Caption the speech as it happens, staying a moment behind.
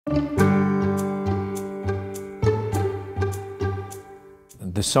The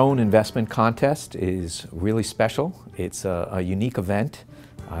Sohn Investment Contest is really special. It's a unique event.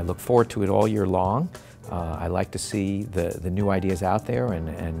 I look forward to it all year long. I like to see the new ideas out there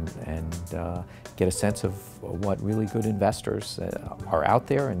and get a sense of what really good investors are out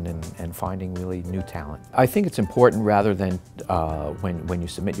there and finding really new talent. I think it's important, rather than when you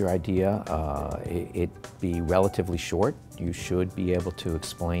submit your idea, it be relatively short. You should be able to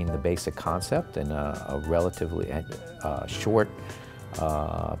explain the basic concept in a relatively short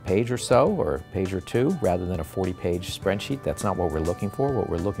page or so, or a page or two, rather than a 40-page spreadsheet. That's not what we're looking for. What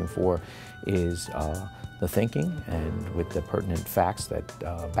we're looking for is the thinking, and with the pertinent facts that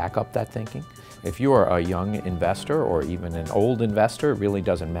back up that thinking. If you are a young investor or even an old investor, it really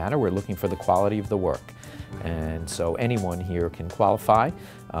doesn't matter. We're looking for the quality of the work. And so anyone here can qualify.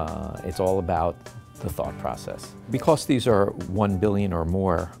 It's all about the thought process. Because these are 1 billion or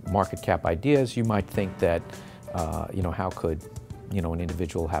more market cap ideas, you might think that, how could an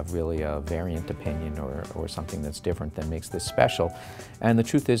individual have really a variant opinion or something that's different that makes this special. And the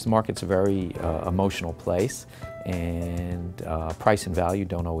truth is, the market's a very emotional place, and price and value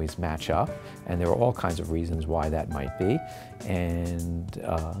don't always match up, and there are all kinds of reasons why that might be. And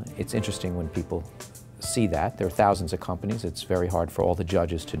it's interesting when people see that. There are thousands of companies. It's very hard for all the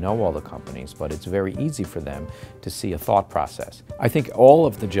judges to know all the companies, but it's very easy for them to see a thought process. I think all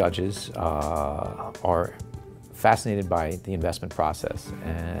of the judges are fascinated by the investment process,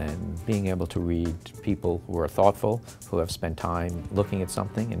 and being able to read people who are thoughtful, who have spent time looking at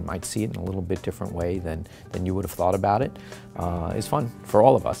something and might see it in a little bit different way than you would have thought about it, is fun for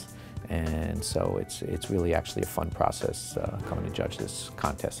all of us. And so it's really actually a fun process coming to judge this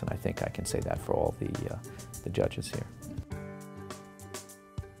contest, and I think I can say that for all the judges here.